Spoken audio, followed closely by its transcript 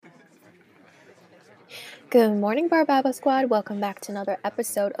Good morning, Bar Babble Squad. Welcome back to another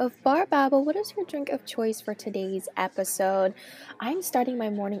episode of Bar Babble. What is your drink of choice for today's episode? I'm starting my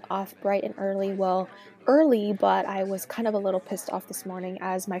morning off bright and early. Well, early, but I was kind of a little pissed off this morning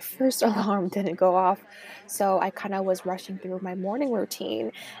as my first alarm didn't go off. So I kind of was rushing through my morning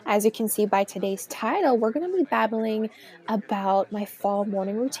routine. As you can see by today's title, we're going to be babbling about my fall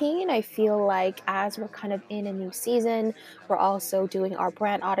morning routine. I feel like as we're kind of in a new season, we're also doing our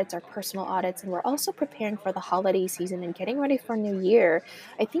brand audits, our personal audits, and we're also preparing for the holiday season and getting ready for New Year.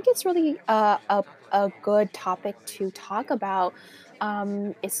 I think it's really a good topic to talk about,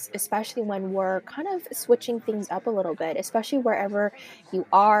 especially when we're kind of switching things up a little bit, especially wherever you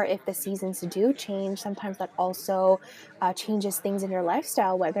are. If the seasons do change, sometimes that also changes things in your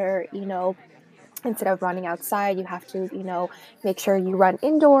lifestyle, whether, instead of running outside, you have to, make sure you run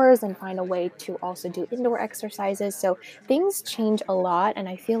indoors and find a way to also do indoor exercises. So things change a lot. And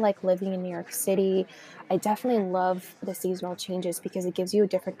I feel like living in New York City, I definitely love the seasonal changes because it gives you a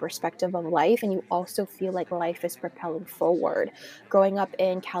different perspective of life. And you also feel like life is propelling forward. Growing up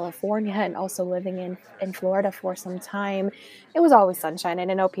in California and also living in Florida for some time, it was always sunshine. And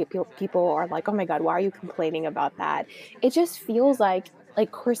I know people are like, oh my God, why are you complaining about that? It just feels like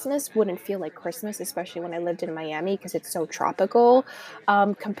Christmas wouldn't feel like Christmas, especially when I lived in Miami because it's so tropical,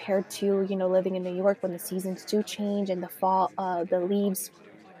 compared to, living in New York when the seasons do change and the fall, the leaves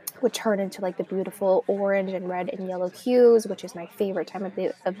would turn into like the beautiful orange and red and yellow hues, which is my favorite time of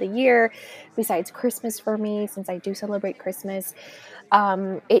the year, besides Christmas for me, since I do celebrate Christmas.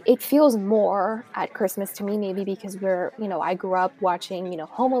 It feels more at Christmas to me, maybe because I grew up watching,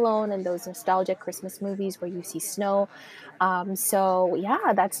 Home Alone and those nostalgic Christmas movies where you see snow. So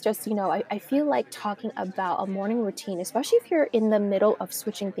yeah, that's just, I feel like talking about a morning routine, especially if you're in the middle of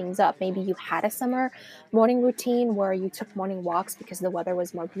switching things up. Maybe you had a summer morning routine where you took morning walks because the weather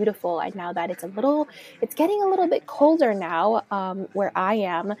was more beautiful. And now that it's getting a little bit colder now, where I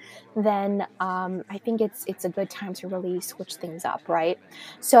am, then I think it's a good time to really switch things up, right?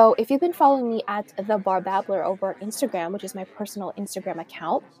 So if you've been following me at the Bar Babbler over on Instagram, which is my personal Instagram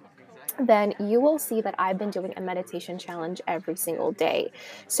account, then you will see that I've been doing a meditation challenge every single day.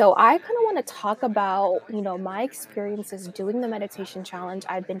 So I kind of want to talk about, my experiences doing the meditation challenge.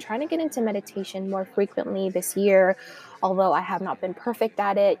 I've been trying to get into meditation more frequently this year, although I have not been perfect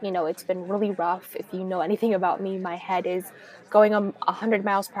at it. It's been really rough. If you know anything about me, my head is going 100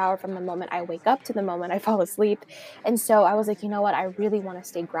 miles per hour from the moment I wake up to the moment I fall asleep. And so I was like, you know what? I really want to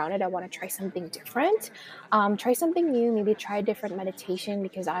stay grounded. I want to try something different, try something new, maybe try a different meditation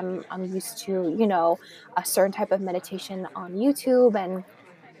because I'm used to, a certain type of meditation on YouTube and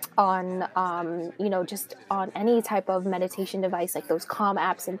on just on any type of meditation device like those calm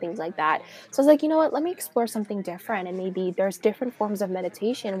apps and things like that. So I was like, you know what, let me explore something different, and maybe there's different forms of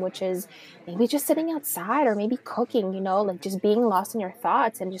meditation, which is maybe just sitting outside or maybe cooking, like just being lost in your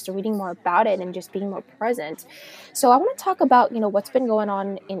thoughts and just reading more about it and just being more present. So I want to talk about, what's been going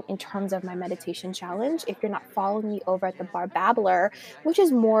on in terms of my meditation challenge. If you're not following me over at the Bar Babbler, which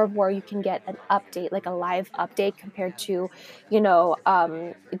is more of where you can get an update, like a live update compared to,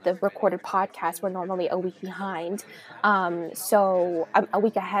 the recorded podcast, we're normally a week behind. So I'm a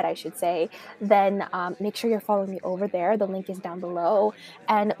week ahead, I should say. Then make sure you're following me over there. The link is down below.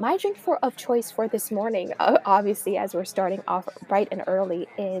 And my drink of choice for this morning, obviously, as we're starting off bright and early,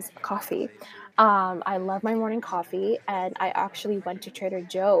 is coffee. I love my morning coffee, and I actually went to Trader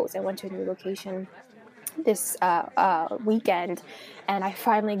Joe's. I went to a new location this weekend, and I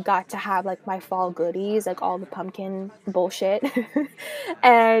finally got to have like my fall goodies, like all the pumpkin bullshit.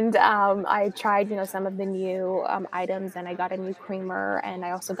 And I tried, some of the new items, and I got a new creamer, and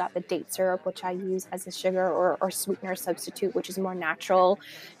I also got the date syrup, which I use as a sugar or sweetener substitute, which is more natural.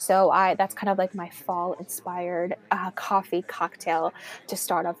 So I that's kind of like my fall inspired coffee cocktail to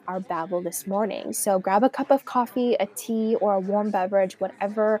start off our babble this morning. So grab a cup of coffee, a tea, or a warm beverage,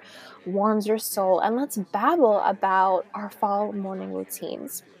 whatever warms your soul, and let's babble about our fall morning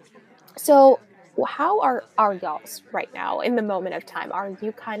routines. So, how are y'all's right now in the moment of time? Are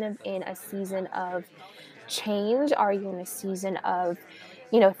you kind of in a season of change? Are you in a season of,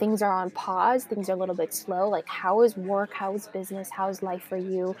 things are on pause, things are a little bit slow? Like, how is work? How is business? How is life for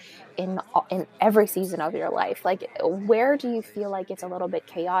you in every season of your life? Like, where do you feel like it's a little bit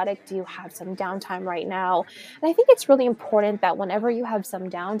chaotic? Do you have some downtime right now? And I think it's really important that whenever you have some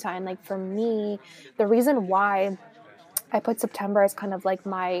downtime, like for me, the reason why I put September as kind of like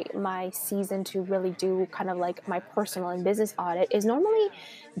my season to really do kind of like my personal and business audit is normally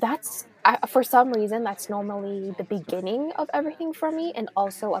that's for some reason, that's normally the beginning of everything for me, and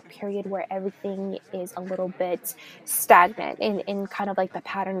also a period where everything is a little bit stagnant in kind of like the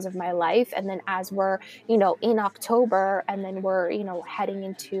patterns of my life. And then as we're, in October, and then we're, heading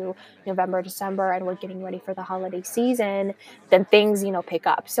into November, December, and we're getting ready for the holiday season, then things, pick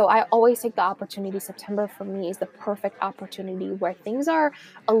up. So I always take the opportunity. September for me is the perfect opportunity where things are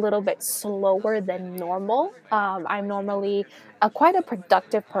a little bit slower than normal. I'm normally quite a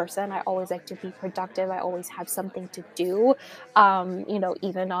productive person. I always like to be productive. I always have something to do.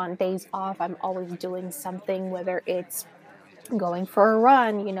 Even on days off, I'm always doing something, whether it's going for a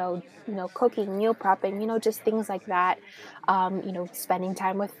run, cooking, meal prepping, just things like that. Spending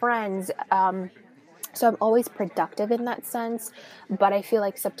time with friends. So I'm always productive in that sense, but I feel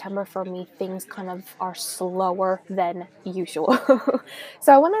like September for me, things kind of are slower than usual.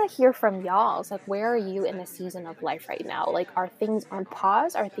 So I want to hear from y'all. It's like, where are you in the season of life right now? Like, are things on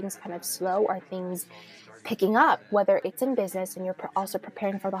pause? Are things kind of slow? Are things picking up, whether it's in business and you're also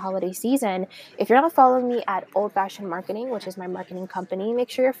preparing for the holiday season? If you're not following me at Old Fashioned Marketing, which is my marketing company, make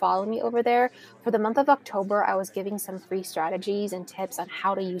sure you're following me over there. For the month of October, I was giving some free strategies and tips on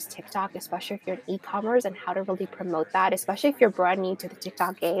how to use TikTok, especially if you're in e-commerce, and how to really promote that, especially if you're brand new to the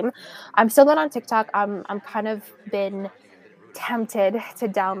TikTok game. I'm still not on TikTok. I'm kind of been tempted to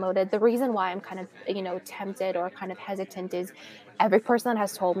download it. The reason why I'm kind of, tempted or kind of hesitant is every person that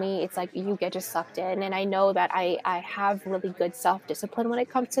has told me it's like you get just sucked in. And I know that I have really good self-discipline when it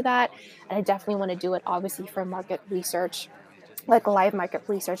comes to that. And I definitely want to do it, obviously, for market research, like live market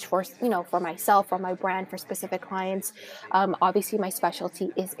research for, for myself, for my brand, for specific clients. Obviously my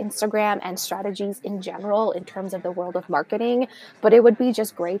specialty is Instagram and strategies in general in terms of the world of marketing, but it would be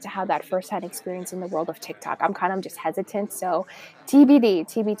just great to have that firsthand experience in the world of TikTok. I'm kind of just hesitant, so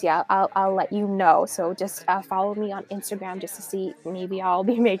TBT, I'll let you know. So just follow me on Instagram just to see, maybe I'll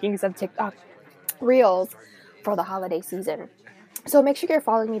be making some TikTok reels for the holiday season. So make sure you're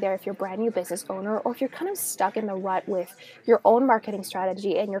following me there if you're a brand new business owner, or if you're kind of stuck in the rut with your own marketing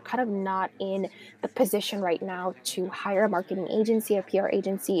strategy and you're kind of not in the position right now to hire a marketing agency, a PR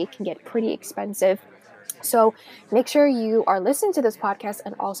agency. It can get pretty expensive. So make sure you are listening to this podcast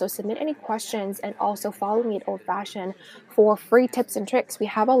and also submit any questions, and also follow me at Old Fashioned for free tips and tricks. We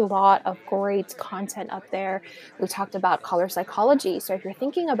have a lot of great content up there. We talked about color psychology. So if you're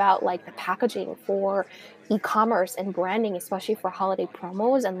thinking about like the packaging for e-commerce and branding, especially for holiday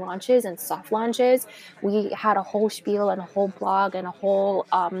promos and launches and soft launches, we had a whole spiel and a whole blog and a whole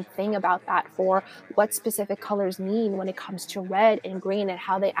thing about that, for what specific colors mean when it comes to red and green, and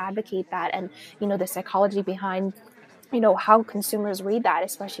how they advocate that, and the psychology behind how consumers read that,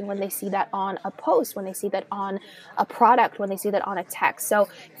 especially when they see that on a post, when they see that on a product, when they see that on a text. So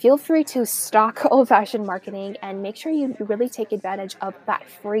feel free to stock Old Fashioned Marketing and make sure you really take advantage of that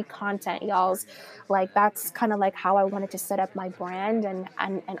free content, y'all's. Like, that's kind of like how I wanted to set up my brand,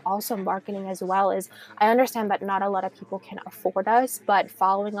 and also marketing as well. Is I understand that not a lot of people can afford us, but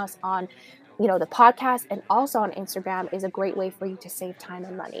following us on the podcast and also on Instagram is a great way for you to save time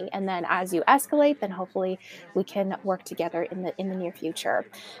and money. And then as you escalate, then hopefully we can work together in the near future.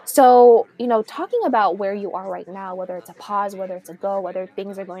 So, talking about where you are right now, whether it's a pause, whether it's a go, whether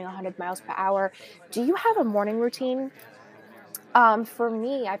things are going 100 miles per hour, do you have a morning routine? For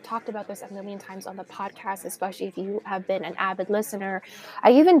me, I've talked about this a million times on the podcast, especially if you have been an avid listener.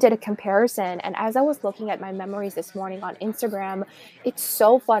 I even did a comparison, and as I was looking at my memories this morning on Instagram, it's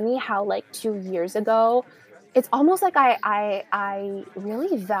so funny how, like, 2 years ago, it's almost like I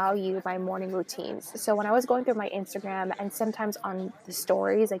really value my morning routines. So when I was going through my Instagram, and sometimes on the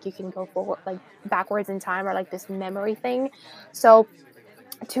stories, like, you can go forward, like backwards in time, or like this memory thing. So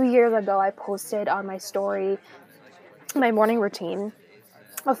 2 years ago, I posted on my story my morning routine,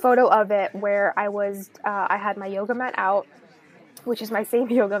 a photo of it where I had my yoga mat out, which is my same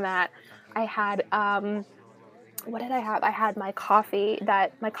yoga mat. I had, what did I have? I had my coffee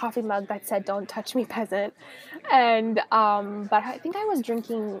mug that said, "Don't touch me, peasant." And, but I think I was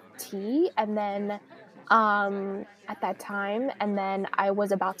drinking tea, and then, at that time, and then I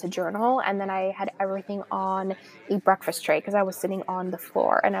was about to journal, and then I had everything on a breakfast tray because I was sitting on the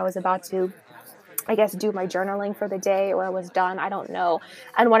floor, and I was about to, I guess, do my journaling for the day, or I was done. I don't know.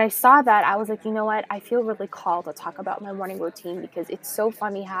 And when I saw that, I was like, you know what? I feel really called to talk about my morning routine, because it's so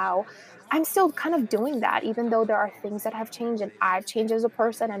funny how I'm still kind of doing that, even though there are things that have changed, and I've changed as a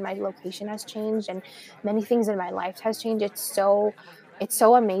person, and my location has changed, and many things in my life has changed. It's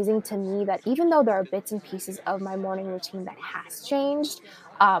so amazing to me that even though there are bits and pieces of my morning routine that has changed,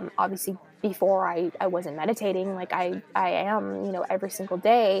 obviously before I wasn't meditating like I am, every single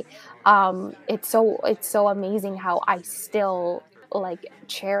day. It's so amazing how I still like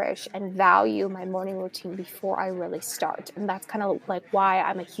cherish and value my morning routine before I really start. And that's kind of like why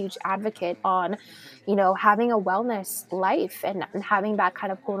I'm a huge advocate on, having a wellness life and having that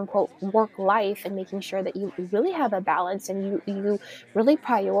kind of quote unquote work life, and making sure that you really have a balance and you really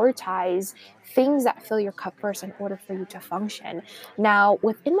prioritize things that fill your cup first in order for you to function. Now,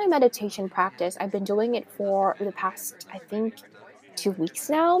 within my meditation practice, I've been doing it for the past, I think, 2 weeks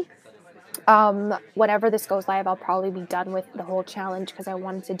now. Whenever this goes live, I'll probably be done with the whole challenge because I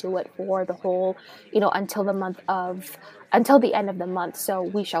wanted to do it for the whole, until the end of the month. So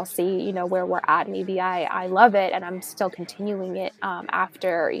we shall see, where we're at. Maybe I love it and I'm still continuing it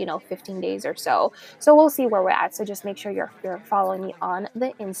after, 15 days or so. So we'll see where we're at. So just make sure you're following me on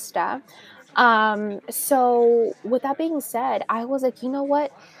the Insta. So with that being said, I was like, you know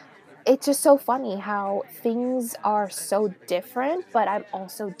what? It's just so funny how things are so different, but I'm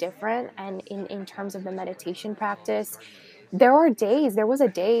also different. And in terms of the meditation practice, there was a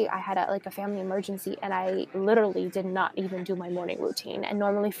day I had a family emergency and I literally did not even do my morning routine. And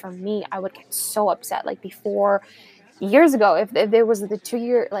normally for me, I would get so upset. Like before, years ago, if there was the 2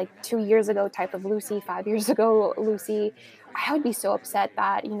 years ago type of Lucy, 5 years ago Lucy, I would be so upset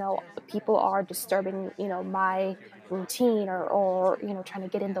that people are disturbing my routine, or trying to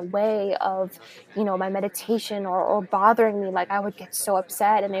get in the way of my meditation, or bothering me. Like I would get so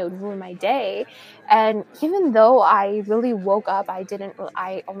upset and it would ruin my day. And even though I really woke up,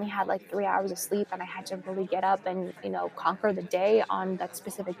 I only had like 3 hours of sleep, and I had to really get up and conquer the day on that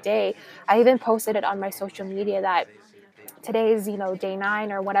specific day. I even posted it on my social media that today's day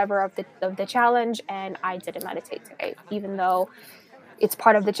 9 or whatever of the challenge, and I didn't meditate today, even though it's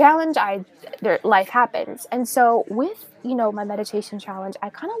part of the challenge. Life happens. And so with my meditation challenge, I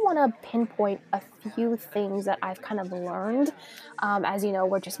kind of want to pinpoint a few things that I've kind of learned. As you know,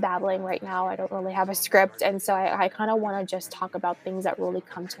 we're just babbling right now. I don't really have a script, and so I kind of want to just talk about things that really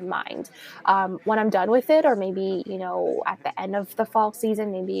come to mind when I'm done with it, or maybe at the end of the fall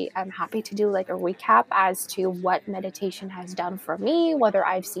season. Maybe I'm happy to do like a recap as to what meditation has done for me, whether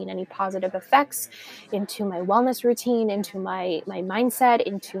I've seen any positive effects into my wellness routine, into my mindset,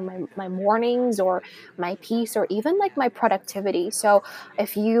 into my mornings, or my peace, or even like my productivity. So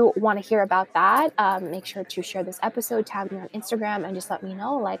if you want to hear about that, make sure to share this episode, tag me on Instagram, and just let me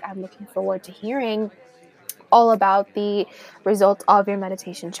know. Like, I'm looking forward to hearing all about the results of your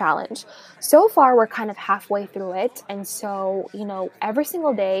meditation challenge. So far, we're kind of halfway through it. And so, every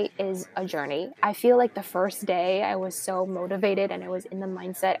single day is a journey. I feel like the first day I was so motivated and I was in the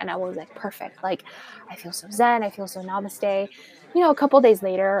mindset and I was like, perfect. Like, I feel so zen. I feel so namaste. A couple days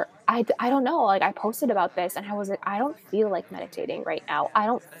later, I don't know, like I posted about this and I was like, I don't feel like meditating right now.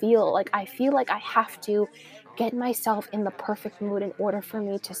 I feel like I have to get myself in the perfect mood in order for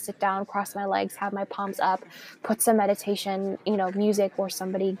me to sit down, cross my legs, have my palms up, put some meditation, music, or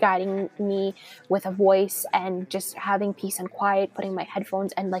somebody guiding me with a voice, and just having peace and quiet, putting my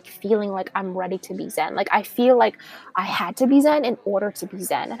headphones and like feeling like I'm ready to be zen. Like I feel like I had to be zen in order to be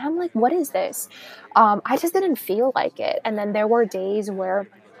zen. And I'm like, what is this? I just didn't feel like it. And then there were days where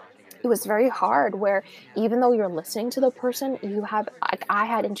it was very hard, where even though you're listening to the person, like I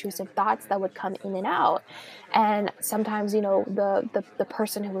had intrusive thoughts that would come in and out. And sometimes the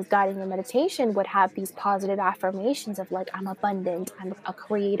person who was guiding the meditation would have these positive affirmations of like, I'm abundant, I'm a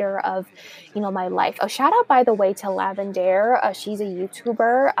creator of my life. A shout out, by the way, to Lavender. She's a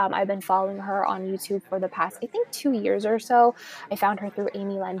YouTuber. I've been following her on YouTube for the past, I think, 2 years or so. I found her through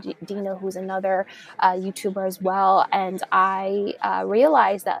Amy Landino, who's another YouTuber as well. And I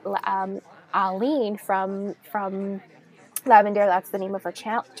realized that Aline from Lavender, that's the name of her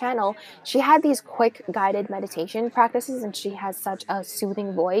channel. She had these quick guided meditation practices, and she has such a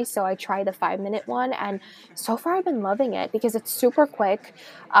soothing voice. So I tried the 5-minute one, and so far I've been loving it because it's super quick.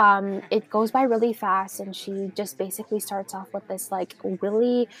 It goes by really fast, and she just basically starts off with this like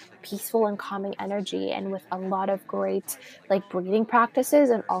really peaceful and calming energy, and with a lot of great like breathing practices,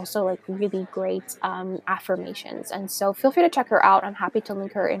 and also like really great affirmations. And so feel free to check her out. I'm happy to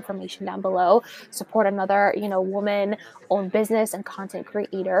link her information down below. Support another woman own business and content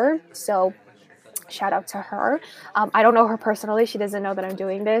creator. So shout out to her. I don't know her personally. She doesn't know that I'm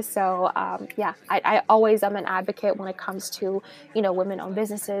doing this. So yeah, I always am an advocate when it comes to, women-owned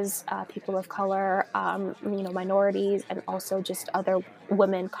businesses, people of color, minorities, and also just other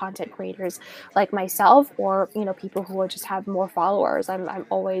women content creators like myself, or, people who just have more followers. I'm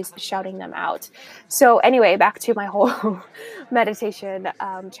always shouting them out. So anyway, back to my whole meditation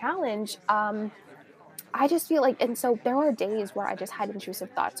challenge. I just feel like, and so there were days where I just had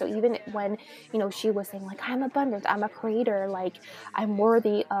intrusive thoughts. So even when, she was saying like, I'm abundant, I'm a creator, like I'm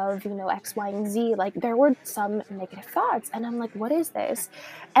worthy of, X, Y, and Z, like there were some negative thoughts. And I'm like, what is this?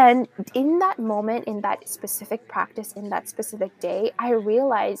 And in that moment, in that specific practice, in that specific day, I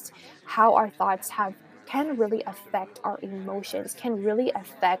realized how our thoughts can really affect our emotions, can really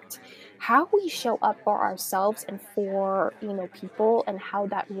affect how we show up for ourselves and for, people, and how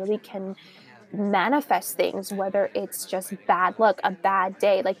that really can manifest things, whether it's just bad luck, a bad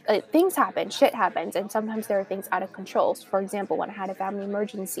day, like things happen, shit happens, and sometimes there are things out of control. So for example, when I had a family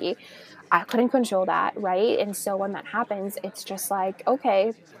emergency, I couldn't control that, right? And so when that happens, it's just like,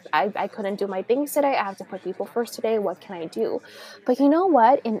 okay, I couldn't do my things today. I have to put people first today. What can I do? But you know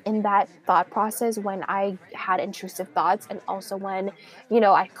what? In that thought process, when I had intrusive thoughts, and also when,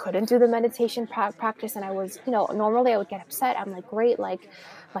 I couldn't do the meditation practice, and I was, normally I would get upset. I'm like, great, like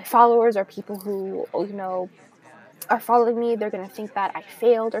my followers are people who, are following me, they're going to think that I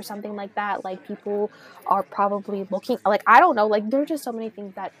failed or something like that. Like people are probably looking, like, I don't know, like there's just so many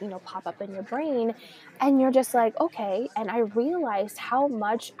things that, pop up in your brain, and you're just like, okay. And I realized how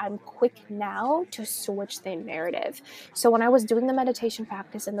much I'm quick now to switch the narrative. So when I was doing the meditation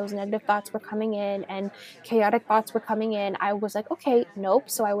practice and those negative thoughts were coming in and chaotic thoughts were coming in, I was like, okay, nope.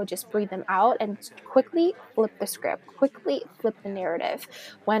 So I would just breathe them out and quickly flip the script, quickly flip the narrative.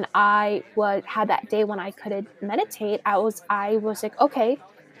 When I was had that day when I couldn't meditate, I was like, okay,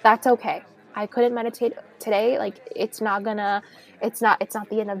 that's okay. I couldn't meditate today. Like it's not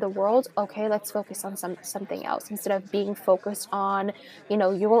the end of the world. Okay, let's focus on something else instead of being focused on,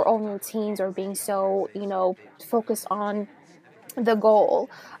 your own routines, or being so, focused on the goal,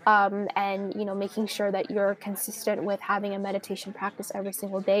 and making sure that you're consistent with having a meditation practice every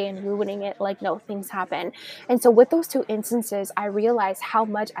single day and ruining it. Like, no, things happen. And so with those two instances, I realized how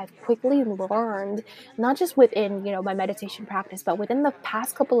much I've quickly learned, not just within, my meditation practice, but within the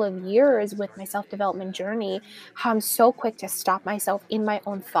past couple of years with my self-development journey, how I'm so quick to stop myself in my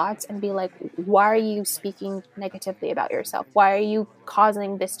own thoughts and be like, why are you speaking negatively about yourself? Why are you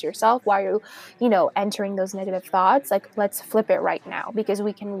causing this to yourself? Why are you, entering those negative thoughts? Like, let's flip it right now, because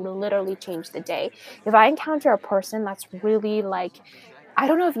we can literally change the day. If I encounter a person that's really like, I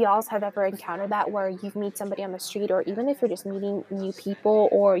don't know if y'all have ever encountered that, where you meet somebody on the street, or even if you're just meeting new people,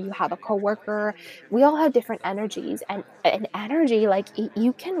 or you have a coworker, we all have different energies, and an energy, like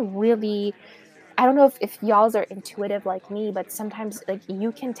you can really, I don't know if y'all's are intuitive like me, but sometimes like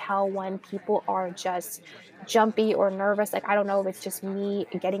you can tell when people are just jumpy or nervous. Like, I don't know if it's just me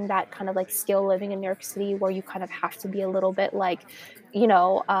getting that kind of like skill living in New York City, where you kind of have to be a little bit like, you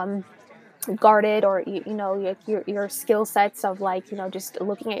know, um, guarded, or your skill sets of, like, just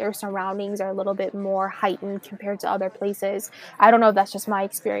looking at your surroundings are a little bit more heightened compared to other places. I don't know if that's just my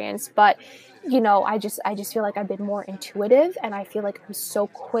experience, but I just feel like I've been more intuitive, and I feel like I'm so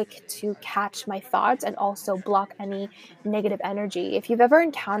quick to catch my thoughts and also block any negative energy. If you've ever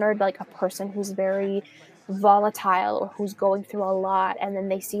encountered like a person who's very volatile, or who's going through a lot, and then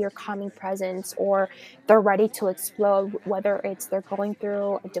they see your calming presence, or they're ready to explode, whether it's they're going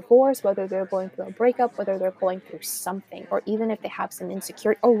through a divorce, whether they're going through a breakup, whether they're going through something, or even if they have some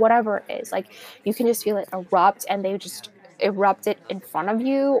insecurity or whatever it is, like you can just feel it erupt, and they just erupt it in front of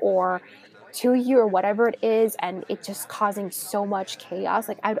you, or to you, or whatever it is, and it just causing so much chaos.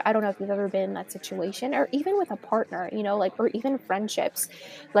 Like, I don't know if you've ever been in that situation, or even with a partner, like, or even friendships,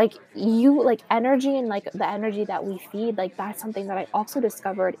 like like energy, and like the energy that we feed, like that's something that I also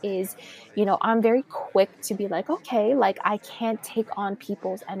discovered is, I'm very quick to be like, okay, like I can't take on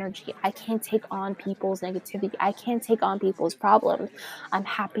people's energy, I can't take on people's negativity, I can't take on people's problems. I'm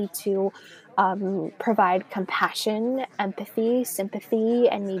happy to provide compassion, empathy, sympathy,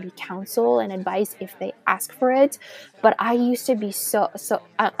 and maybe counsel and advice if they ask for it. But I used to be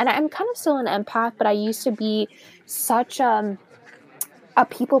and I'm kind of still an empath, but I used to be such a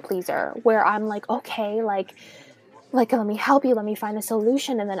people pleaser, where I'm like, okay, like let me help you, let me find a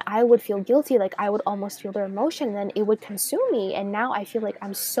solution, and then I would feel guilty, like I would almost feel their emotion, and then it would consume me. And now I feel like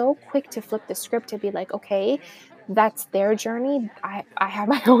I'm so quick to flip the script, to be like, okay, that's their journey, I have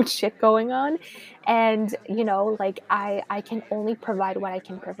my own shit going on, and like I can only provide what I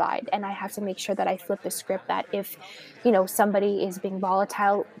can provide, and I have to make sure that I flip the script, that if somebody is being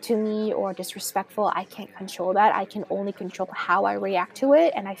volatile to me or disrespectful, I can't control that. I can only control how I react to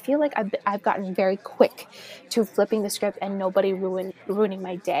it. And I feel like I've gotten very quick to flipping the script and nobody ruining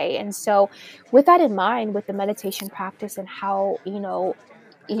my day. And so with that in mind, with the meditation practice, and how,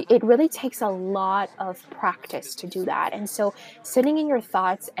 it really takes a lot of practice to do that. And so sitting in your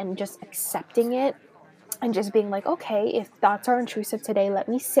thoughts and just accepting it, and just being like, okay, if thoughts are intrusive today, let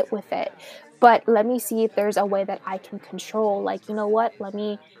me sit with it. But let me see if there's a way that I can control, like, you know what, let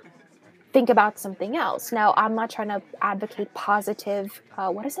me think about something else. Now, I'm not trying to advocate positive,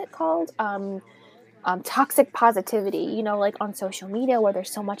 what is it called? Toxic positivity, like on social media where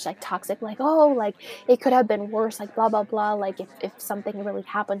there's so much like toxic, like, oh, like it could have been worse, like blah, blah, blah. Like if something really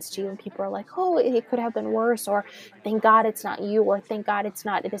happens to you and people are like, oh, it could have been worse, or thank God it's not you, or thank God it's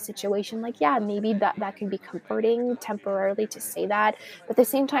not in a situation, like, yeah, maybe that can be comforting temporarily to say that. But at the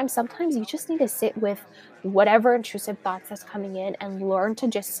same time, sometimes you just need to sit with whatever intrusive thoughts that's coming in and learn to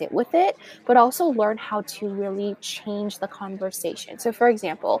just sit with it, but also learn how to really change the conversation. So, for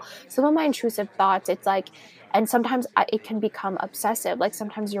example, some of my intrusive thoughts, it's like, and sometimes it can become obsessive. Like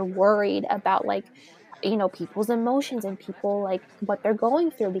sometimes you're worried about, like, people's emotions and people, like what they're going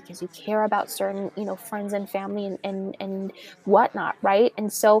through, because you care about certain, friends and family and whatnot, right?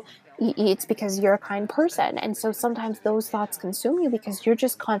 And so it's because you're a kind person, and so sometimes those thoughts consume you because you're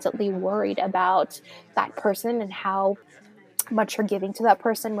just constantly worried about that person and how much you're giving to that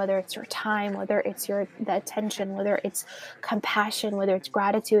person, whether it's your time, whether it's the attention, whether it's compassion, whether it's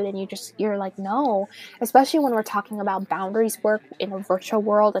gratitude, and you're like, no. Especially when we're talking about boundaries work in a virtual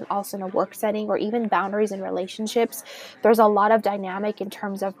world and also in a work setting, or even boundaries in relationships, there's a lot of dynamic in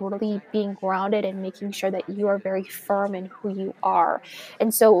terms of really being grounded and making sure that you are very firm in who you are.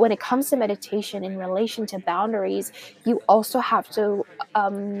 And so when it comes to meditation in relation to boundaries, you also have to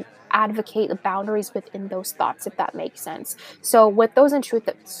advocate the boundaries within those thoughts, if that makes sense. So with those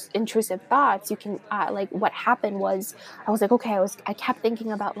intrusive thoughts, you can, like, what happened was, I was like, okay, I kept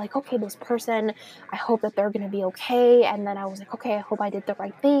thinking about, like, okay, this person, I hope that they're going to be okay. And then I was like, okay, I hope I did the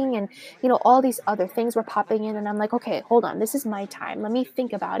right thing. And, all these other things were popping in, and I'm like, okay, hold on, this is my time. Let me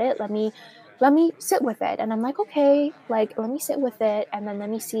think about it. Let me sit with it. And I'm like, okay, like, let me sit with it. And then let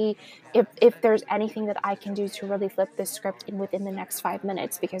me see if there's anything that I can do to really flip this script in within the next 5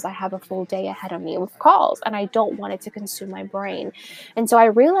 minutes, because I have a full day ahead of me with calls and I don't want it to consume my brain. And so I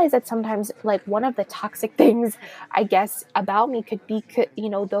realized that sometimes, like, one of the toxic things, I guess, about me could be,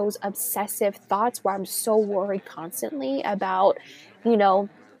 those obsessive thoughts where I'm so worried constantly about, you know,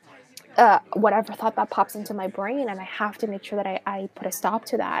 whatever thought that pops into my brain, and I have to make sure that I put a stop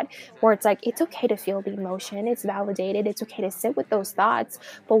to that. Where it's like, it's okay to feel the emotion, it's validated, it's okay to sit with those thoughts,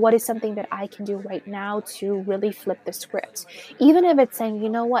 but what is something that I can do right now to really flip the script? Even if it's saying, you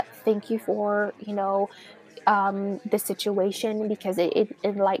know what, thank you for, the situation, because it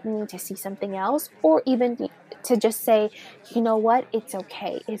enlightened me to see something else, or even to just say, you know what, it's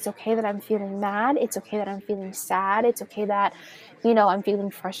okay that I'm feeling mad, it's okay that I'm feeling sad, it's okay that, I'm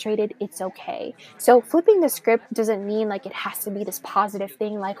feeling frustrated, it's okay. So flipping the script doesn't mean like it has to be this positive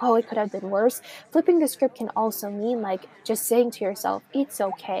thing, like, oh, it could have been worse. Flipping the script can also mean like just saying to yourself, it's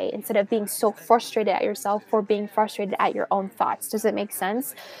okay, instead of being so frustrated at yourself for being frustrated at your own thoughts. Does it make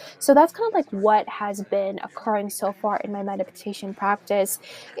sense? So that's kind of like what has been occurring so far in my meditation practice,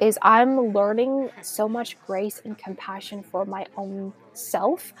 is I'm learning so much grace and compassion for my own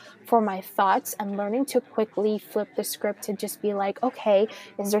self, for my thoughts, and learning to quickly flip the script to just be like, okay,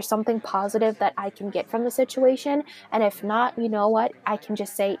 is there something positive that I can get from the situation? And if not, you know what? I can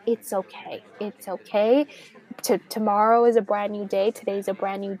just say, it's okay. It's okay. Tomorrow is a brand new day. Today's a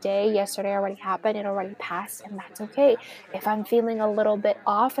brand new day. Yesterday already happened. It already passed, and that's okay. If I'm feeling a little bit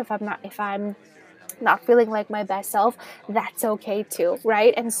off, if I'm not feeling like my best self, that's okay too,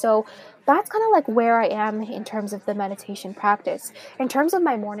 right? And so that's kind of like where I am in terms of the meditation practice. In terms of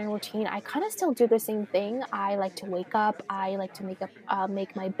my morning routine, I kind of still do the same thing. I like to wake up. I like to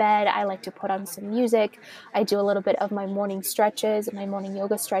make my bed. I like to put on some music. I do a little bit of my morning stretches, my morning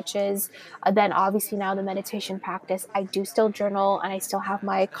yoga stretches. Then obviously now the meditation practice, I do still journal, and I still have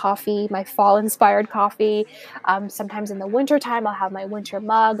my coffee, my fall inspired coffee. Sometimes in the winter time, I'll have my winter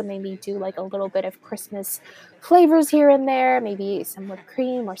mug, maybe do like a little bit of Christmas flavors here and there, maybe some whipped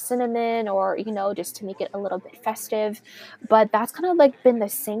cream or cinnamon, or, just to make it a little bit festive. But that's kind of like been the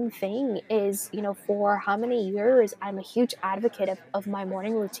same thing, is, for how many years I'm a huge advocate of my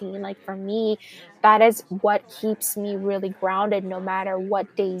morning routine. Like for me, that is what keeps me really grounded no matter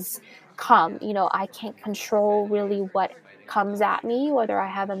what days come. I can't control really what comes at me, whether I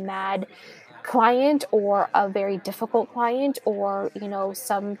have a mad client or a very difficult client, or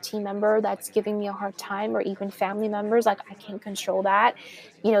some team member that's giving me a hard time, or even family members. Like, I can't control that.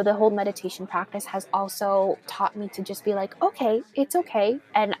 The whole meditation practice has also taught me to just be like, okay, it's okay,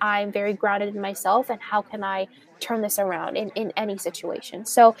 and I'm very grounded in myself, and how can I turn this around in any situation?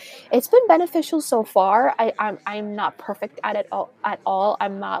 So it's been beneficial so far. I'm not perfect at all.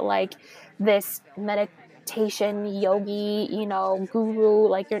 I'm not like this meditation yogi, guru,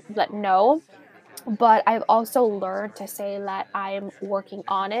 like, you're, but no, but I've also learned to say that I'm working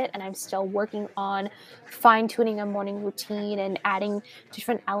on it, and I'm still working on fine-tuning a morning routine and adding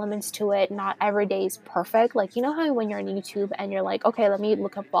different elements to it. Not every day is perfect. Like, you know how when you're on YouTube and you're like, okay, let me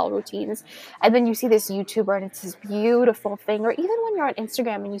look up fall routines, and then you see this YouTuber and it's this beautiful thing, or even when you're on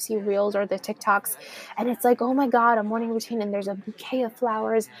Instagram and you see reels or the TikToks, and it's like, oh my God, a morning routine, and there's a bouquet of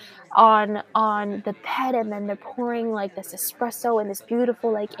flowers on the bed, and then they're pouring like this espresso in this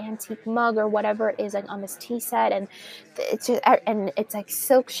beautiful like antique mug or whatever it is, like on this tea set, and it's just, and it's like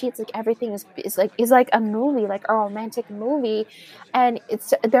silk sheets, like everything is like a movie, like a romantic movie. And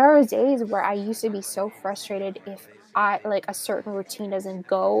it's there are days where I used to be so frustrated if I like a certain routine doesn't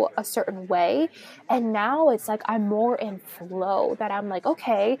go a certain way, and now it's like I'm more in flow, that I'm like,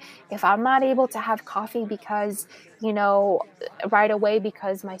 okay, if I'm not able to have coffee because, you know, right away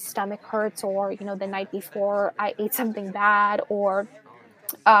because my stomach hurts, or, you know, the night before I ate something bad, or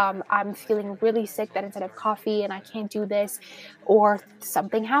I'm feeling really sick, that instead of coffee and I can't do this, or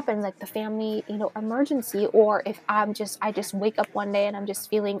something happens like the family, you know, emergency, or if I just wake up one day and I'm just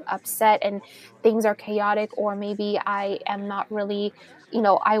feeling upset and things are chaotic, or maybe I am not really, you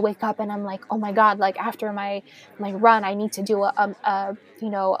know, I wake up and I'm like, oh my God, like after my run, I need to do a you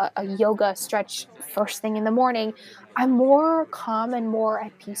know, a yoga stretch first thing in the morning. I'm more calm and more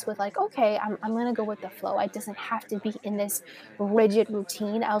at peace with like, okay, I'm gonna go with the flow. It doesn't have to be in this rigid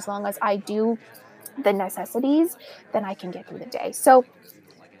routine. As long as I do the necessities, then I can get through the day. So,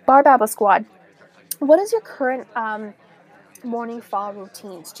 Bar Babble Squad, what is your current morning fall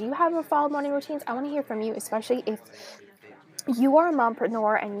routines? Do you have a fall morning routines? I want to hear from you, especially if you are a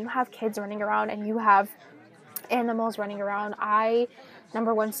mompreneur and you have kids running around and you have animals running around. I,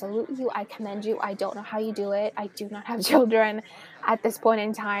 number one, salute you. I commend you. I don't know how you do it. I do not have children at this point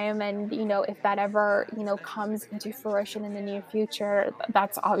in time. And, you know, if that ever, you know, comes into fruition in the near future,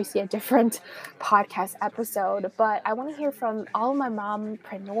 that's obviously a different podcast episode. But I want to hear from all my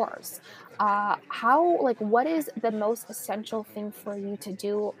mompreneurs. Like, what is the most essential thing for you to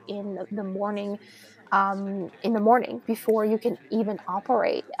do in the morning before you can even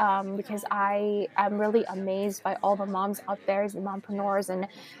operate, because I am really amazed by all the moms out there, the mompreneurs, and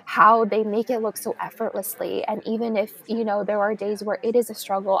how they make it look so effortlessly. And even if, you know, there are days where it is a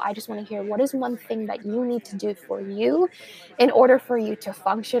struggle, I just want to hear, what is one thing that you need to do for you in order for you to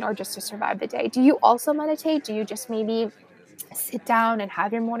function or just to survive the day? Do you also meditate? Do you just maybe sit down and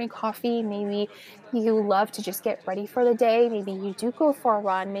have your morning coffee? Maybe you love to just get ready for the day. Maybe you do go for a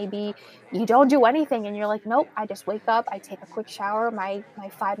run. Maybe you don't do anything and you're like, nope, I just wake up, I take a quick shower. My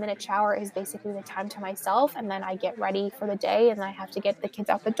 5-minute shower is basically the time to myself, and then I get ready for the day and I have to get the kids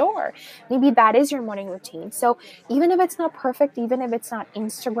out the door. Maybe that is your morning routine. So even if it's not perfect, even if it's not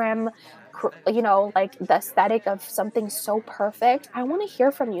Instagram, you know, like the aesthetic of something so perfect, I want to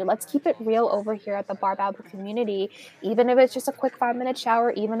hear from you. Let's keep it real over here at the Bar Babble community. Even if it's just a quick 5-minute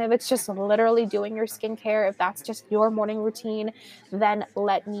shower, even if it's just literally doing your skincare, if that's just your morning routine, then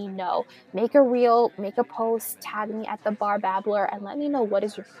let me know. Make a reel, make a post, tag me at the Bar Babbler, and let me know what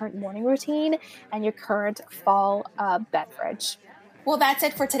is your current morning routine and your current fall beverage. Well, that's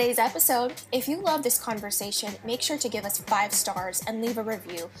it for today's episode. If you love this conversation, make sure to give us 5 stars and leave a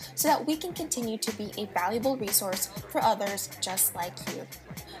review so that we can continue to be a valuable resource for others just like you.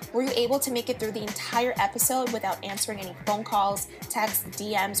 Were you able to make it through the entire episode without answering any phone calls, texts,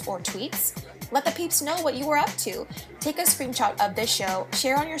 DMs, or tweets? Let the peeps know what you were up to. Take a screenshot of this show,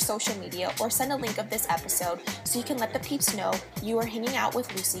 share on your social media, or send a link of this episode so you can let the peeps know you are hanging out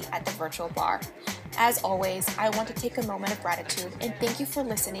with Lucy at the virtual bar. As always, I want to take a moment of gratitude and thank you for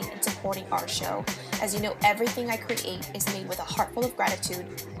listening and supporting our show. As you know, everything I create is made with a heart full of gratitude,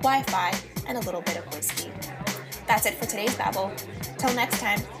 Wi-Fi, and a little bit of whiskey. That's it for today's babble. Till next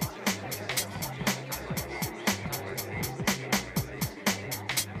time,